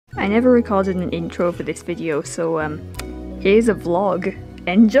I never recorded an intro for this video, so here's a vlog.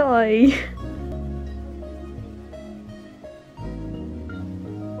 Enjoy!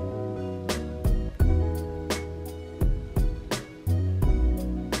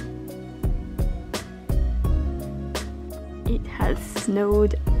 It has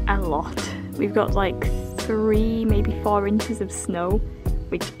snowed a lot. We've got like 3, maybe 4 inches of snow,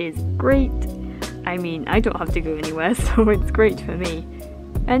 which is great. I mean, I don't have to go anywhere, so it's great for me.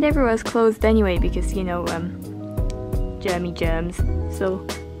 And everywhere's closed anyway because, you know, germy germs. So,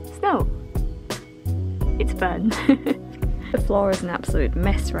 snow. It's fun. The floor is an absolute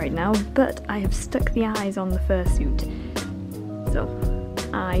mess right now, but I have stuck the eyes on the fursuit. So,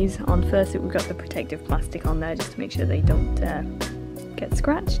 eyes on fursuit, we've got the protective plastic on there just to make sure they don't get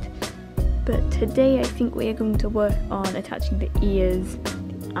scratched. But today I think we are going to work on attaching the ears,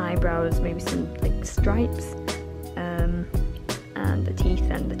 the eyebrows, maybe some like stripes, and the teeth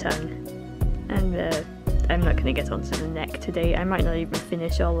and the tongue. And I'm not going to get onto the neck today. I might not even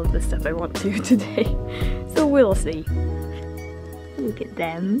finish all of the stuff I want to today. So we'll see. Look at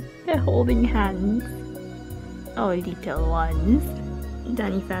them. They're holding hands. Oh, little ones.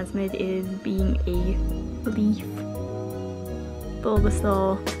 Danny Phasmid is being a leaf.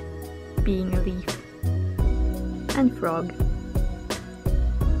 Bulbasaur being a leaf. And Frog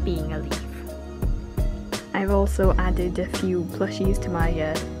being a leaf. I've also added a few plushies to my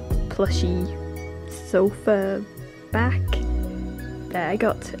plushie sofa back. I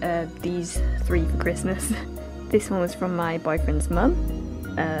got these 3 for Christmas. This one was from my boyfriend's mum.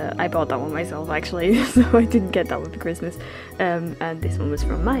 I bought that one myself actually, so I didn't get that one for Christmas. And this one was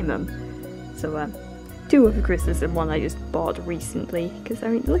from my mum. So 2 were for Christmas and 1 I just bought recently. Because I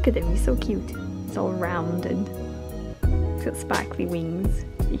mean, look at him, he's so cute. He's all round and he's got sparkly wings.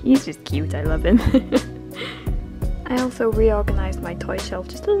 He's just cute, I love him. I also reorganised my toy shelf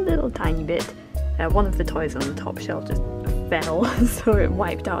just a little tiny bit. One of the toys on the top shelf just fell, so it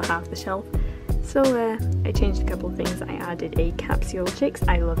wiped out half the shelf. So I changed a couple of things. I added a Capsule Chicks.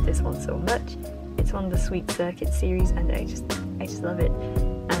 I love this one so much. It's one of the Sweet Circuit series and I just love it.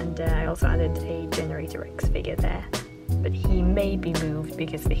 And I also added a Generator X figure there. But he may be moved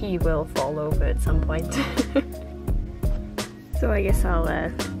because he will fall over at some point. So I guess I'll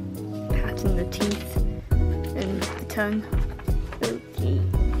pattern the teeth and the tongue. Okay.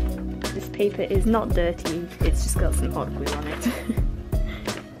 This paper is not dirty, it's just got some hot glue on it.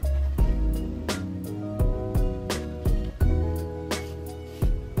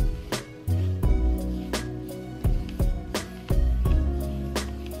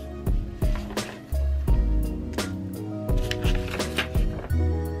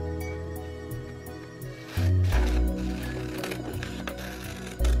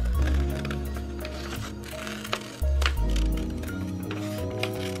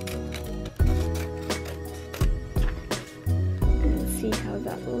 See how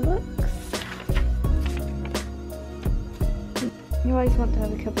that looks. You always want to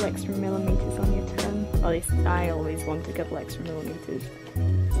have a couple extra millimeters on your tongue. Or at least I always want a couple extra millimeters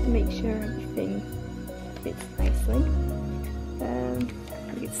just to make sure everything fits nicely.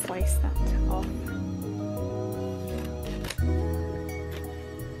 We could slice that off.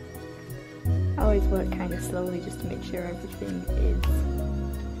 I always work kind of slowly just to make sure everything is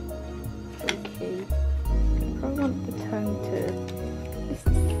okay. I probably want the tongue to just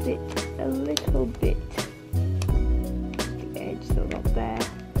sit a little bit the edge, so not there.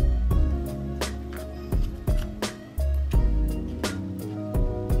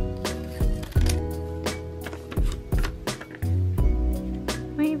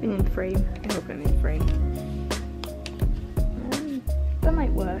 Am I even in frame? I hope I'm in frame. That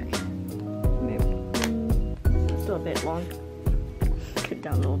might work. Maybe, still a bit long. Cut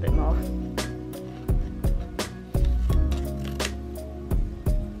down a little bit more.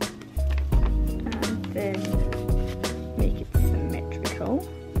 Then make it symmetrical.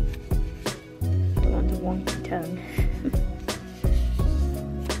 Don't want a wonky tongue.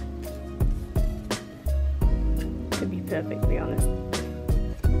 To be perfectly honest.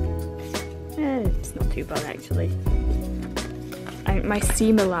 It's not too bad actually. My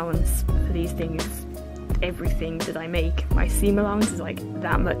seam allowance for these things, everything that I make, my seam allowance is like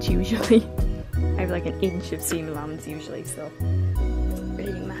that much usually. I have like an inch of seam allowance usually, so it doesn't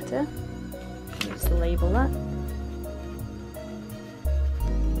really matter. Just label that.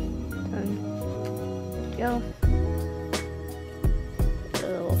 Go. Put the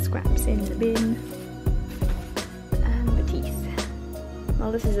little scraps in the bin. And the teeth.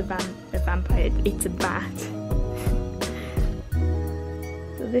 Well, this is a vampire, it's a bat.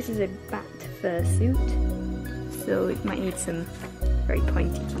 So this is a bat fursuit. So it might need some very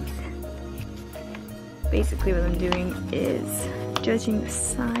pointy teeth. Basically what I'm doing is judging the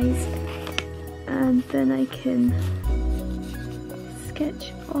size, and then I can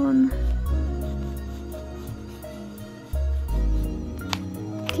sketch on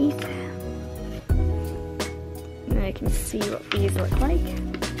teeth, and then I can see what these look like.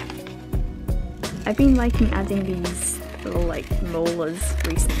 I've been liking adding these little like molars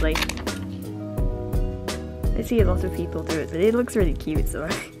recently. I see a lot of people do it, but it looks really cute, so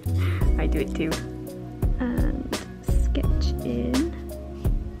I do it too. And sketch in.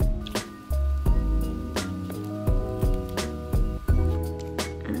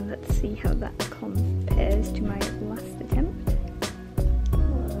 And let's see how that compares to my last attempt.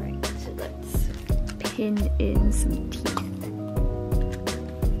 Alright, so let's pin in some teeth.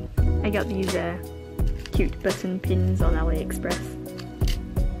 I got these cute button pins on AliExpress.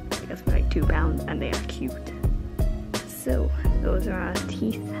 I got them for like £2 and they are cute. So those are our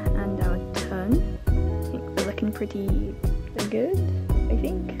teeth and our tongue. I think they're looking pretty good, I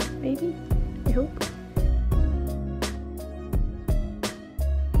think, maybe, I hope.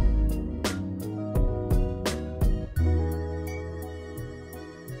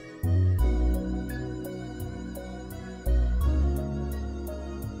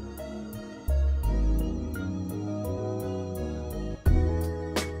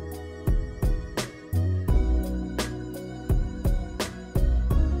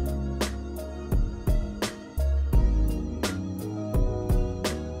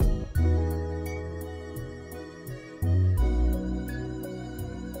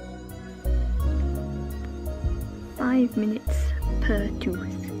 "5 minutes per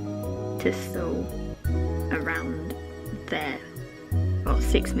tooth to sew around there." Well,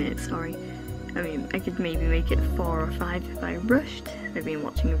 6 minutes, sorry. I mean, I could maybe make it 4 or 5 if I rushed. I've been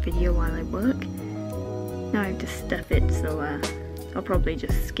watching a video while I work. Now I have to stuff it, so I'll probably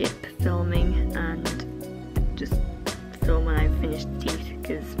just skip filming and just film when I've finished the teeth,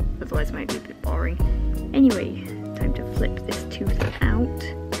 because otherwise it might be a bit boring. Anyway, time to flip this tooth out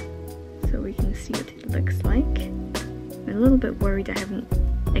so we can see what it looks like. I'm a little bit worried I haven't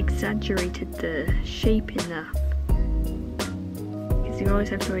exaggerated the shape enough, because you always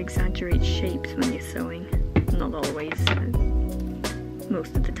have to exaggerate shapes when you're sewing. Not always,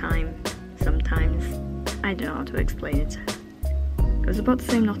 most of the time, sometimes. I don't know how to explain it. I was about to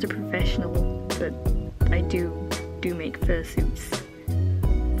say I'm not a professional, but I do make fursuits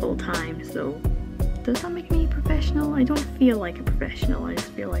full time, so does that make me a professional? I don't feel like a professional, I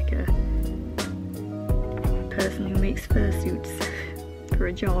just feel like a person who makes fursuits for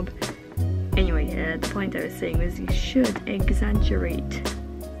a job. Anyway, the point I was saying was you should exaggerate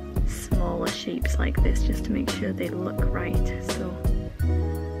smaller shapes like this just to make sure they look right. So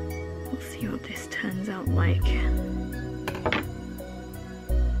we'll see what this turns out like.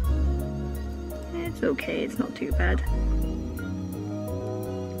 It's okay, it's not too bad.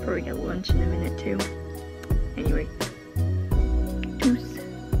 Probably get lunch in a minute too. Anyway, tooth.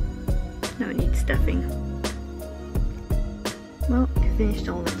 Now it needs stuffing. Well, I finished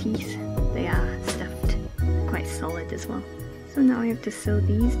all the teeth. They are stuffed, quite solid as well. So now I have to sew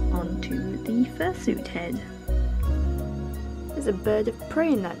these onto the fursuit head. There's a bird of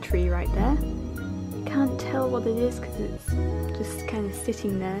prey in that tree right there. I can't tell what it is because it's just kind of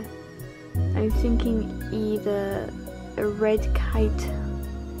sitting there. I'm thinking either a red kite,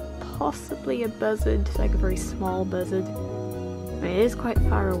 possibly a buzzard, like a very small buzzard. I mean, it is quite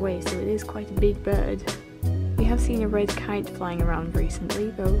far away, so it is quite a big bird. We have seen a red kite flying around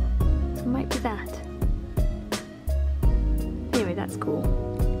recently though, so it might be that. Anyway, that's cool.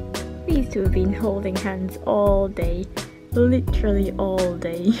 These two have been holding hands all day, literally all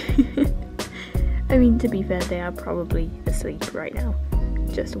day. I mean, to be fair, they are probably asleep right now,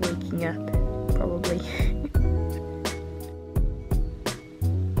 just waking up, probably.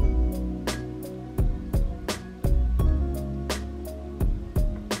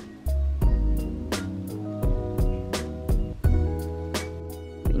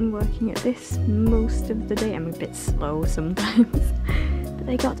 Working at this most of the day. I'm a bit slow sometimes, but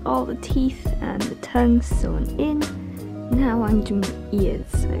I got all the teeth and the tongue sewn in. Now I'm doing the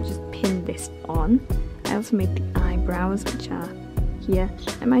ears. I just pinned this on. I also made the eyebrows, which are here.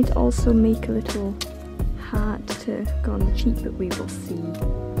 I might also make a little heart to go on the cheek, but we will see.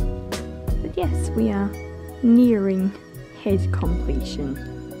 But yes, we are nearing head completion.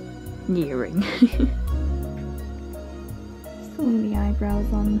 Nearing. The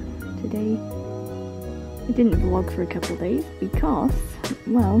eyebrows on today. I didn't vlog for a couple of days because,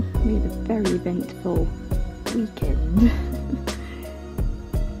 well, we had a very eventful weekend.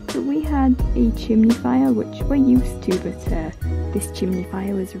 So we had a chimney fire, which we're used to, but this chimney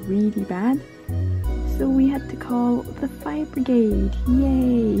fire was really bad, so we had to call the fire brigade.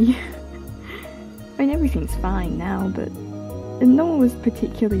 Yay! I mean, everything's fine now, but no one was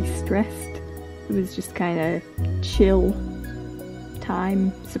particularly stressed. It was just kind of chill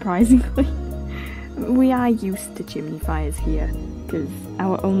time, surprisingly. We are used to chimney fires here, because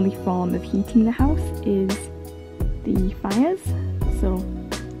our only form of heating the house is the fires, so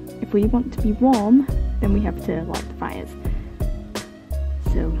if we want to be warm, then we have to light the fires.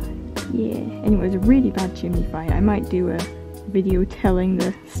 So yeah, anyway, it was a really bad chimney fire. I might do a video telling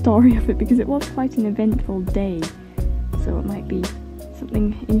the story of it, because it was quite an eventful day, so it might be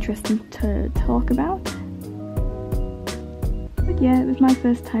something interesting to talk about. But yeah, it was my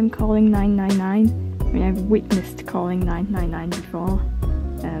first time calling 999. I mean, I've witnessed calling 999 before,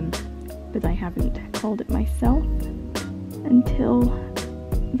 but I haven't called it myself until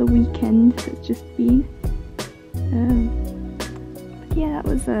the weekend that's just been. But yeah, that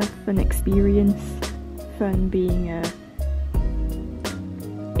was a fun experience. Fun being a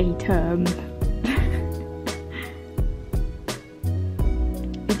term.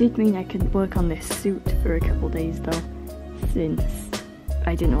 It did mean I could work on this suit for a couple days though, since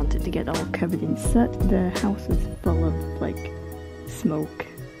I didn't want it to get all covered in soot. The house was full of like smoke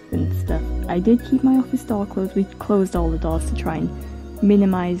and stuff. I did keep my office door closed. We closed all the doors to try and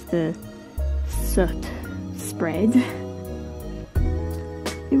minimise the soot spread.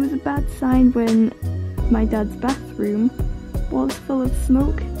 It was a bad sign when my dad's bathroom was full of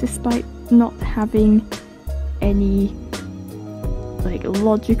smoke, despite not having any like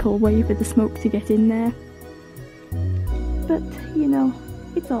logical way for the smoke to get in there. But you know,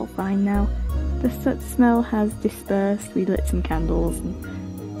 it's all fine now. The soot smell has dispersed. We lit some candles and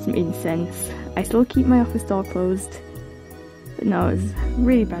some incense. I still keep my office door closed. But no, it was a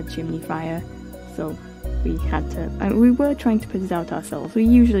really bad chimney fire, so we had to, I mean, we were trying to put it out ourselves. We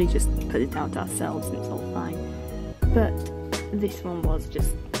usually just put it out ourselves and it's all fine. But this one was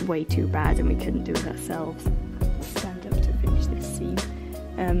just way too bad and we couldn't do it ourselves. Stand up to finish this scene.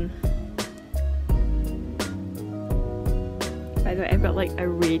 By the way, I've got like a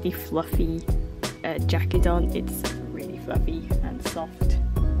really fluffy jacket on. It's really fluffy and soft.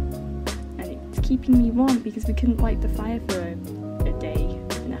 And it's keeping me warm because we couldn't light the fire for a day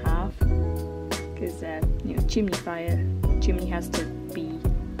and a half. Because, you know, chimney has to be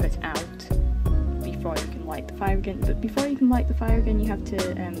put out before you can light the fire again. But before you can light the fire again, you have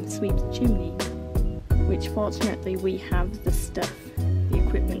to sweep the chimney. Which fortunately we have the stuff, the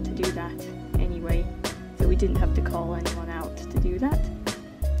equipment to do that anyway. So we didn't have to call anyone out to do that.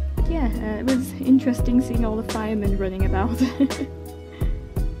 But yeah, it was interesting seeing all the firemen running about.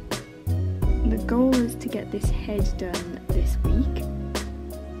 The goal is to get this head done this week,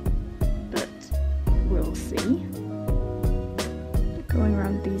 but we'll see. Going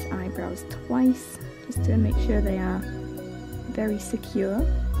around these eyebrows twice, just to make sure they are very secure.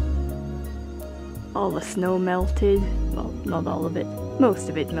 All the snow melted, well, not all of it, most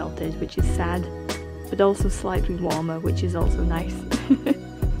of it melted, which is sad, but also slightly warmer, which is also nice.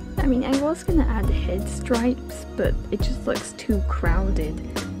 I mean, I was gonna add head stripes, but it just looks too crowded,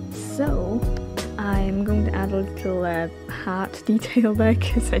 so I'm going to add a little heart detail there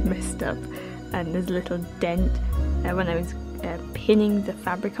because I messed up, and there's a little dent. When I was pinning the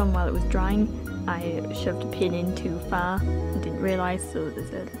fabric on while it was drying, I shoved a pin in too far and didn't realise, so there's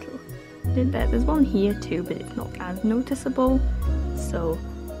a little dent there. There's one here too, but it's not as noticeable, so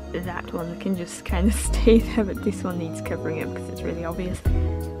that one can just kind of stay there, but this one needs covering up because it's really obvious.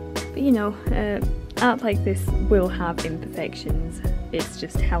 But you know, art like this will have imperfections, it's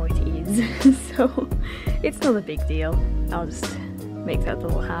just how it is, so it's not a big deal. I'll just make that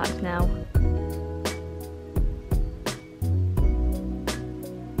little heart now.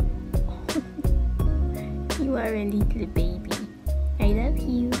 You are a little baby. I love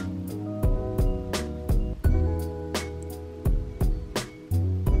you.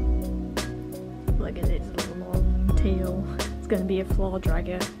 Look at its little long tail. It's gonna be a floor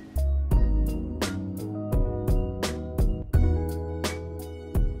dragger.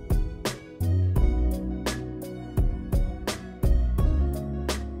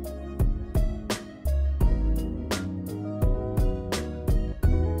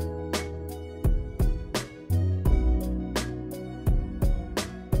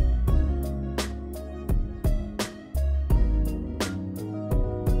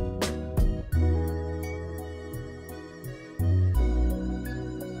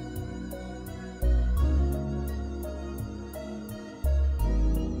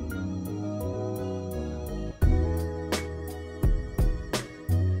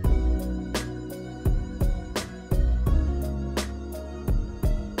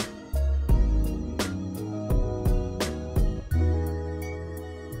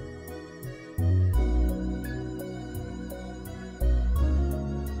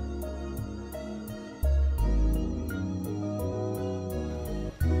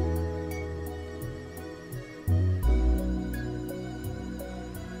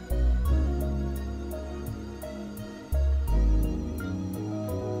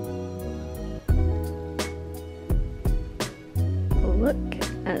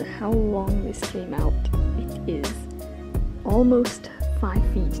 at how long this came out, it is almost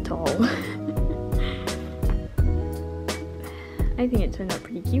 5 feet tall. I think it turned out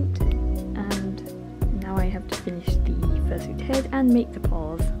pretty cute, and now I have to finish the fursuit head and make the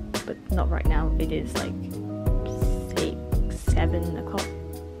paws, but not right now. It is like 6, 7 o'clock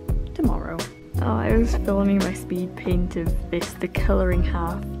tomorrow. Oh, I was filming my speed paint of this, the colouring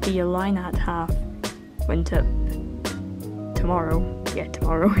half, the line art half went up tomorrow. Yeah,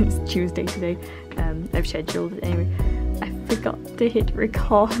 tomorrow, it's Tuesday today. I've scheduled it anyway. I forgot to hit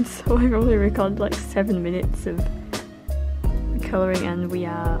record, so I've only recorded like 7 minutes of colouring, and we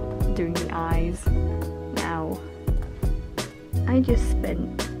are doing the eyes now. I just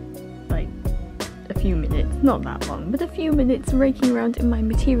spent like a few minutes, not that long, but a few minutes raking around in my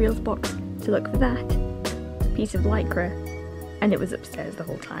materials box to look for that piece of lycra, and it was upstairs the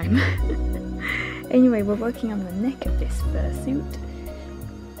whole time. Anyway, we're working on the neck of this fursuit,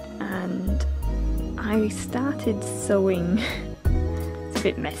 and I started sewing. It's a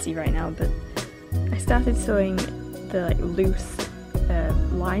bit messy right now, but I started sewing the like loose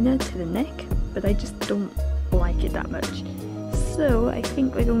liner to the neck, but I just don't like it that much. So I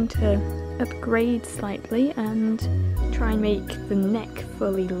think we're going to upgrade slightly and try and make the neck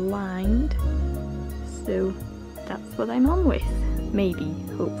fully lined. So that's what I'm on with. Maybe,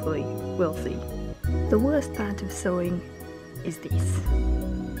 hopefully, we'll see. The worst part of sewing is this.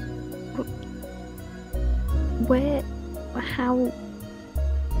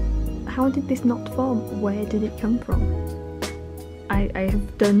 How did this knot form? Where did it come from? I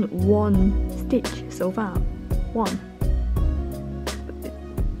have done 1 stitch so far. 1.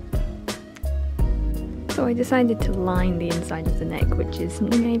 So I decided to line the inside of the neck, which is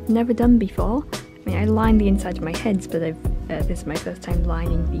something I've never done before. I mean, I lined the inside of my heads, but this is my first time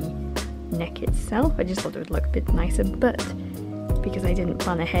lining the neck itself. I just thought it would look a bit nicer, but because I didn't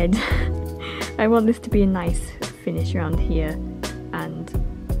plan ahead, I want this to be a nice finish around here, and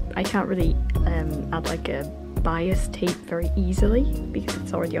I can't really add like a bias tape very easily because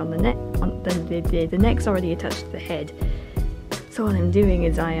it's already on the neck. The neck's already attached to the head. So what I'm doing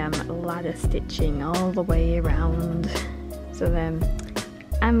is I am ladder stitching all the way around. So then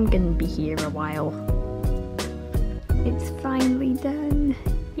I'm gonna be here a while. It's finally done!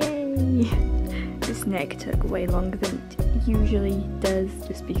 Yay! This neck took way longer than it usually does,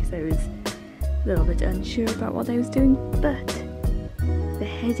 just because I was a little bit unsure about what I was doing, but the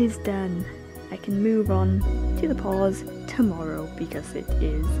head is done. I can move on to the paws tomorrow because it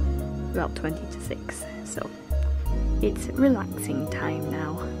is about 20 to 6, so it's relaxing time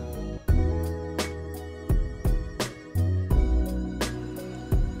now.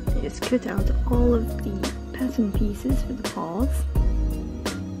 I just cut out all of the pattern pieces for the paws,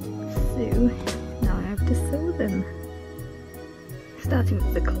 so now I have to sew them. Starting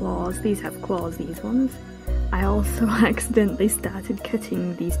with the claws. These have claws, these ones. I also accidentally started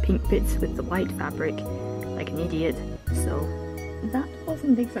cutting these pink bits with the white fabric like an idiot, so that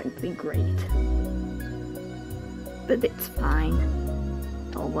wasn't exactly great. But it's fine.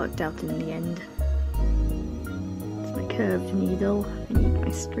 It all worked out in the end. It's my curved needle. I need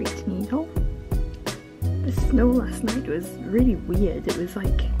my straight needle. The snow last night was really weird. It was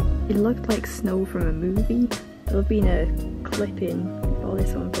like, it looked like snow from a movie. There'll have been a clip in before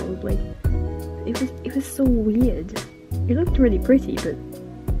this one probably. It was so weird. It looked really pretty, but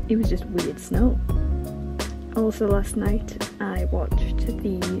it was just weird snow. Also last night I watched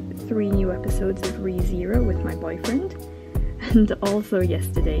the 3 new episodes of ReZero with my boyfriend, and also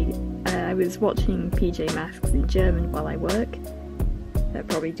yesterday I was watching PJ Masks in German while I work. I'll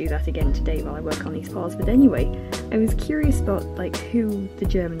probably do that again today while I work on these paws, but anyway, I was curious about like who the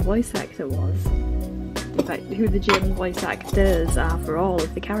German voice actor was. In fact, who the German voice actors are for all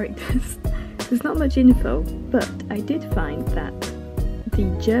of the characters. There's not much info, but I did find that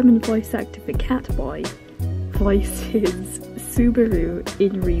the German voice actor for Catboy voices Subaru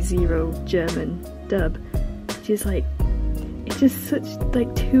in ReZero German dub, which is like, it's just such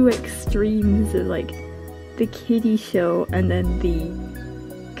like 2 extremes of like the kiddie show and then the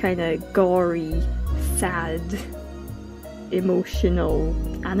kind of gory, sad, emotional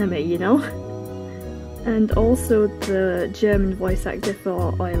anime, you know? And also the German voice actor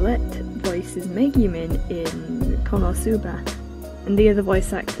for Oilette voices Megumin in Konosuba. And the other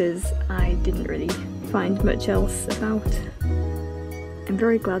voice actors I didn't really find much else about. I'm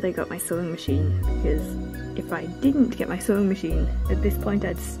very glad I got my sewing machine, because if I didn't get my sewing machine, at this point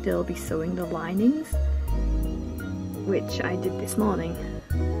I'd still be sewing the linings, which I did this morning.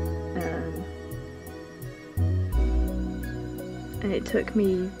 And it took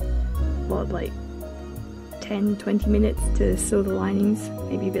me, what, like 10-20 minutes to sew the linings,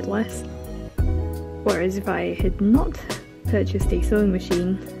 maybe a bit less. Whereas if I had not purchased a sewing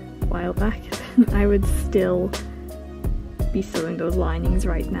machine a while back, I would still be sewing those linings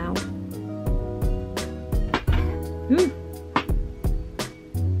right now. Ooh.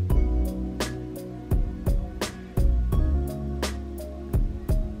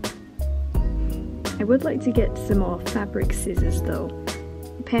 I would like to get some more fabric scissors though.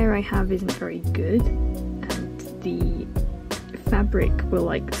 The pair I have isn't very good, and the fabric will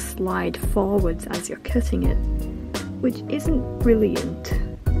like slide forwards as you're cutting it, which isn't brilliant.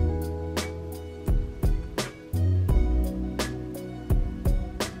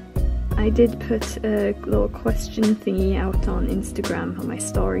 I did put a little question thingy out on Instagram on my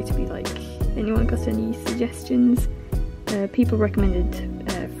story to be like, anyone got any suggestions? People recommended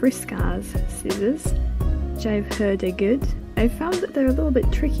Fursuit scissors, which I've heard are good. I've found that they're a little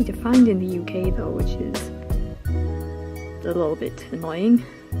bit tricky to find in the UK though, which is a little bit annoying.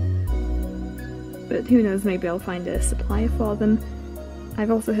 But who knows, maybe I'll find a supplier for them.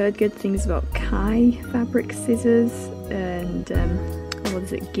 I've also heard good things about Kai fabric scissors and what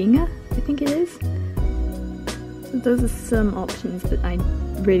is it, Ginga, I think it is. So those are some options, but I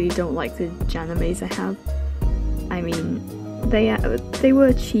really don't like the Janames I have. I mean, they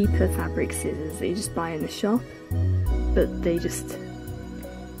were cheaper fabric scissors that you just buy in the shop, but they're just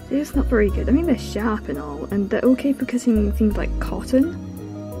not very good. I mean, they're sharp and all, and they're okay for cutting things like cotton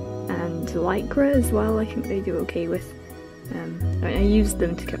and lycra as well. I think they do okay with. I mean, I used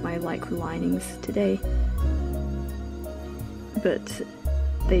them to cut my lycra linings today, but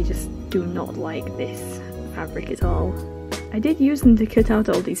they just do not like this fabric at all. I did use them to cut out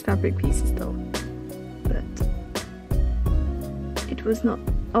all these fabric pieces though, but it was not.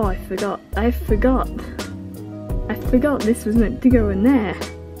 Oh, I forgot this was meant to go in there.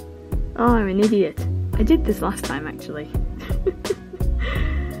 Oh, I'm an idiot. I did this last time actually.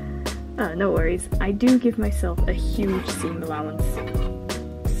 No worries. I do give myself a huge seam allowance,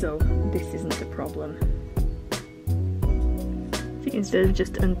 so this isn't a problem. So instead of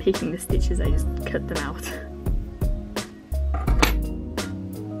just unpicking the stitches, I just cut them out,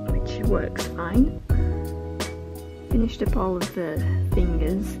 which works fine. Finished up all of the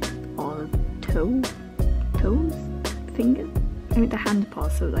fingers, or toes? Fingers? I mean, the hand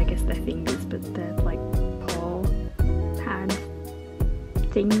paws, so I guess they're fingers, but they're like paw, pad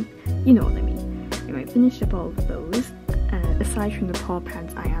thing, you know what I mean. Anyway, finished up all of those. Aside from the paw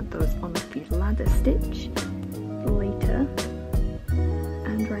pads, I add those on the ladder stitch later.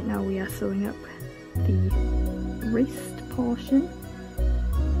 And right now we are sewing up the wrist portion.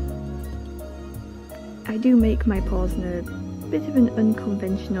 I do make my paws in a bit of an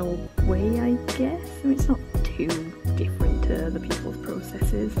unconventional way, I guess. I mean, it's not too different to other people's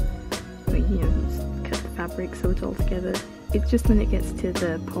processes. I mean, you know, you just cut the fabric, sew it all together. It's just when it gets to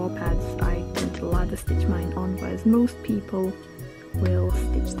the paw pads, I tend to ladder stitch mine on, whereas most people will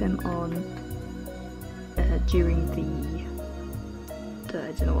stitch them on during the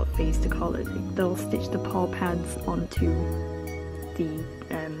I don't know what phase to call it. They'll stitch the paw pads onto the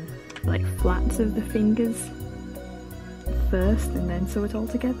like flats of the fingers first and then sew it all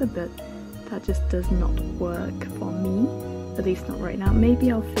together, but that just does not work for me, at least not right now.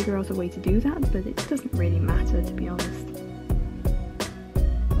 Maybe I'll figure out a way to do that, but it doesn't really matter, to be honest.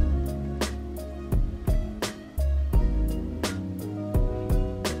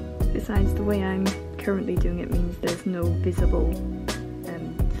 Besides, the way I'm currently doing it means there's no visible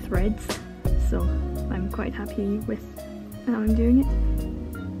threads, so I'm quite happy with how I'm doing it.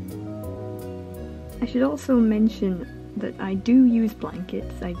 I should also mention that I do use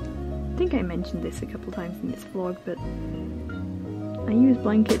blankets. I think I mentioned this a couple times in this vlog, but I use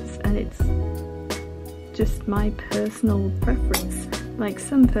blankets and it's just my personal preference. Like,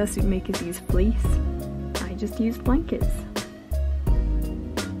 some fursuit makers use fleece, I just use blankets.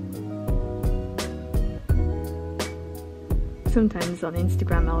 Sometimes on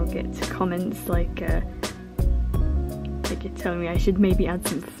Instagram I'll get comments like you're telling me I should maybe add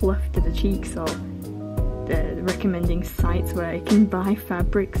some fluff to the cheeks, or recommending sites where I can buy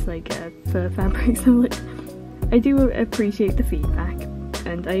fabrics, like fur fabrics. I do appreciate the feedback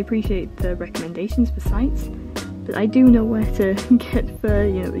and I appreciate the recommendations for sites, but I do know where to get fur.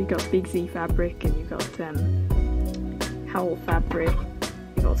 You know, you've got Big Z Fabric and you've got Howl Fabric,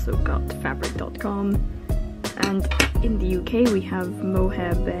 you've also got fabric.com, and in the UK we have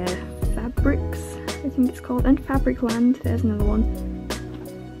Mohair Bear Fabrics, I think it's called, and Fabricland, there's another one.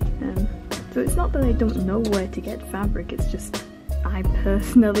 So it's not that I don't know where to get fabric, it's just I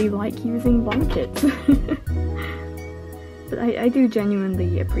personally like using blankets. But I do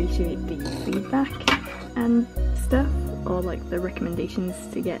genuinely appreciate the feedback. and stuff, or like the recommendations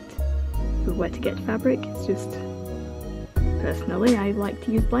to get for where to get fabric. It's just, personally, I like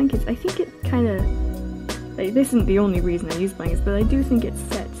to use blankets. I think it kind of, like, this isn't the only reason I use blankets, but I do think it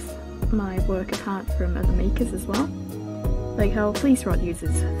sets my work apart from other makers as well. Like how Fleece Rot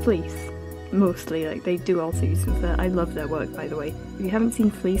uses fleece, mostly. Like, they do also use some fur. I love their work, by the way. If you haven't seen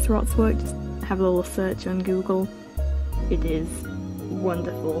Fleece Rot's work, just have a little search on Google. It is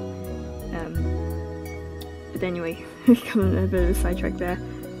wonderful. But anyway, got a bit of a sidetrack there.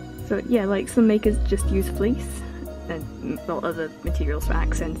 So yeah, like some makers just use fleece, and well, other materials for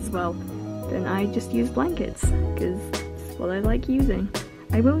accents as well. Then I just use blankets, because it's what I like using.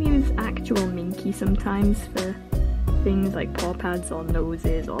 I will use actual minky sometimes for things like paw pads or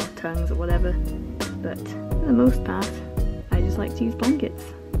noses or tongues or whatever, but for the most part, I just like to use blankets.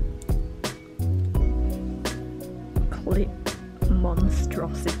 Clip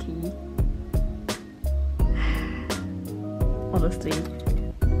monstrosity. Honestly,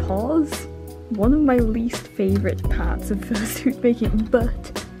 paws? One of my least favourite parts of fursuit making,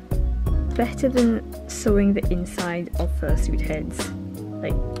 but better than sewing the inside of fursuit heads.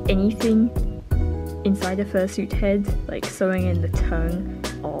 Like, anything inside a fursuit head, like sewing in the tongue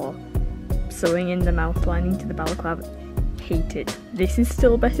or sewing in the mouth lining to the balaclava, hate it. This is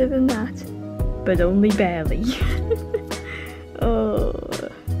still better than that, but only barely. Oh,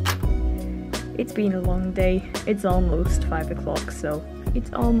 it's been a long day. It's almost 5 o'clock, so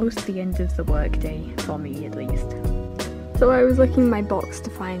it's almost the end of the work day, for me at least. So I was looking in my box to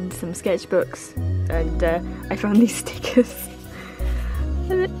find some sketchbooks, and I found these stickers.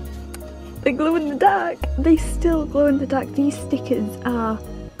 And they glow in the dark. They still glow in the dark. These stickers are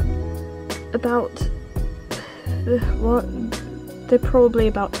about, what? They're probably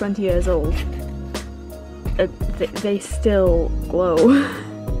about 20 years old. They still glow.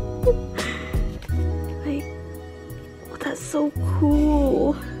 Like, oh, that's so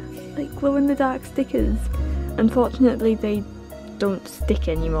cool. Like, glow in the dark stickers. Unfortunately, they don't stick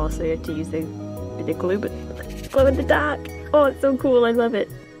anymore, so you have to use a bit of glue, but glow in the dark. Oh, it's so cool. I love it.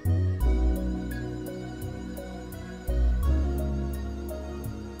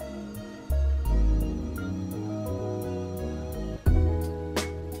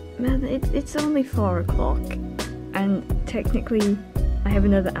 Man, it's only 4 o'clock, and technically I have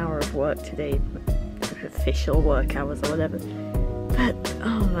another hour of work today, official work hours or whatever, but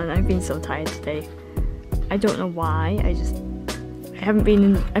oh man, I've been so tired today. I don't know why, I've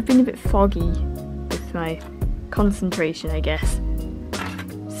been a bit foggy with my concentration, I guess.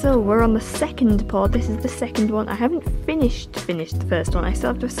 So we're on the second paw. This is the second one. I haven't finished the first one. I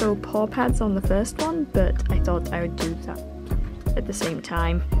still have to sew paw pads on the first one, but I thought I would do that at the same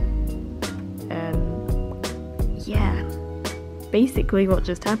time. Yeah, basically what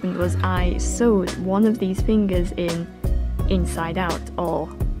just happened was I sewed one of these fingers in inside out, or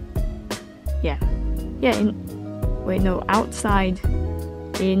outside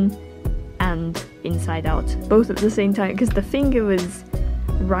in and inside out, both at the same time, because the finger was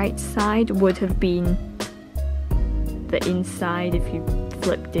right side would have been the inside if you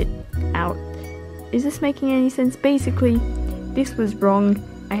flipped it out. Is this making any sense? Basically, this was wrong.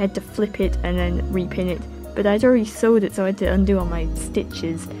 I had to flip it and then repin it, but I'd already sewed it, so I had to undo all my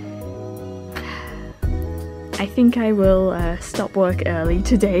stitches. I think I will stop work early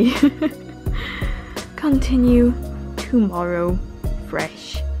today. Continue tomorrow,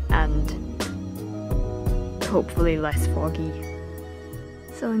 fresh and hopefully less foggy.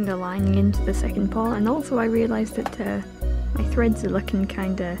 Sewing the lining into the second paw, and also I realised that my threads are looking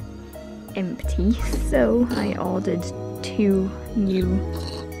kinda empty, so I ordered 2 new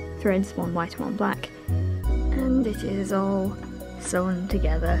threads, one white, one black, and it is all sewn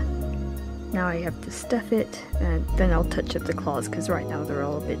together. Now I have to stuff it, and then I'll touch up the claws, because right now they're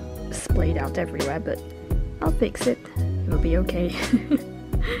all a bit splayed out everywhere, but I'll fix it. It'll be okay.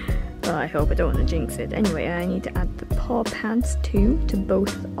 Well, I hope. I don't want to jinx it. Anyway, I need to add the paw pads too, to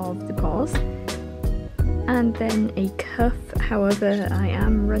both of the paws. And then a cuff, however, I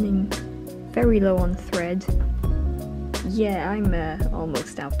am running very low on thread. Yeah, I'm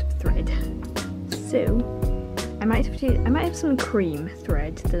almost out of thread. So, I might have some cream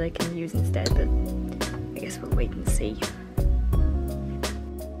thread that I can use instead, but I guess we'll wait and see.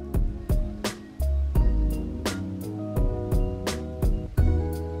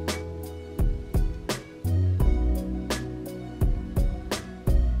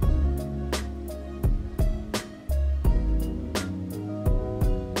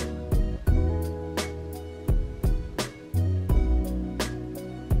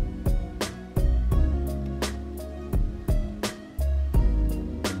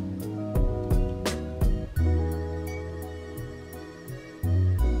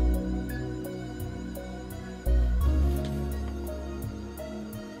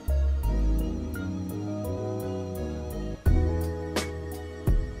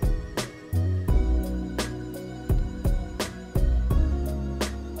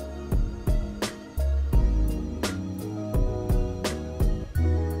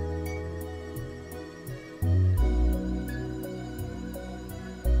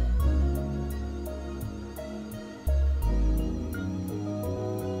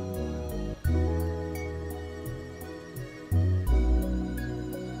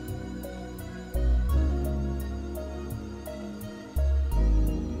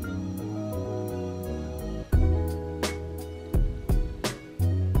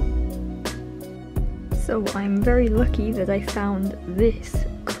 So I'm very lucky that I found this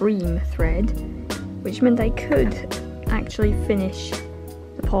cream thread, which meant I could actually finish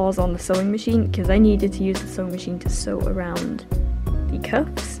the paws on the sewing machine, because I needed to use the sewing machine to sew around the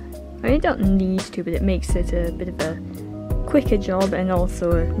cuffs. I mean, you don't need to, but it makes it a bit of a quicker job and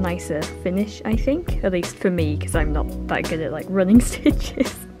also a nicer finish, I think. At least for me, because I'm not that good at like running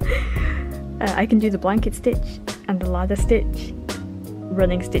stitches. I can do the blanket stitch and the ladder stitch.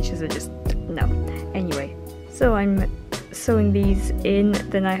 Running stitches are just no. Anyway, so I'm sewing these in,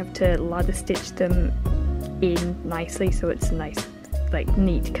 then I have to ladder stitch them in nicely so it's a nice, like,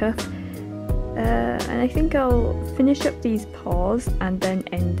 neat cuff. And I think I'll finish up these paws and then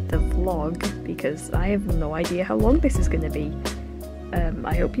end the vlog, because I have no idea how long this is going to be.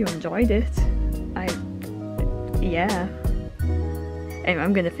 I hope you enjoyed it. Yeah. Anyway,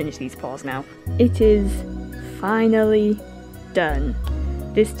 I'm going to finish these paws now. It is finally done.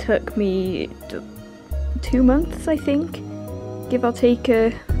 This took me 2 months, I think, give or take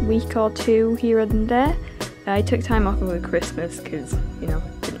a week or two here and there. I took time off over Christmas because, you know,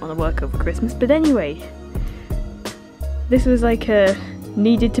 didn't want to work over Christmas. But anyway, this was like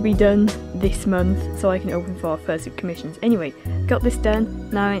needed to be done this month so I can open for Fursuit commissions. Anyway, got this done.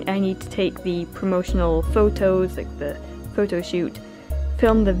 Now I need to take the promotional photos, like the photo shoot,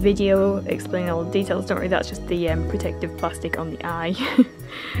 film the video, explain all the details. Don't worry, that's just the protective plastic on the eye.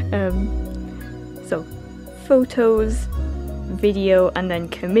 So, photos, video, and then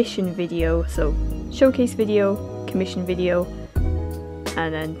commission video. So, showcase video, commission video,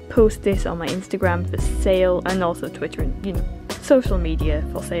 and then post this on my Instagram for sale, and also Twitter and, you know, social media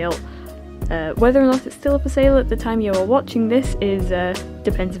for sale. Whether or not it's still for sale at the time you are watching this is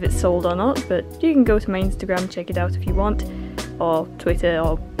depends if it's sold or not, but you can go to my Instagram, check it out if you want, or Twitter,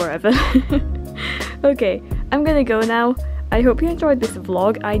 or wherever. Okay, I'm gonna go now. I hope you enjoyed this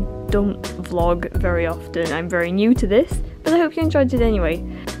vlog. I don't vlog very often, I'm very new to this, but I hope you enjoyed it anyway.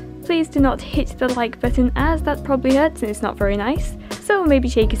 Please do not hit the like button, as that probably hurts and it's not very nice, so maybe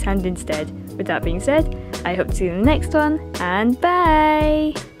shake his hand instead. With that being said, I hope to see you in the next one, and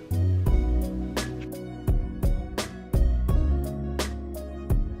bye!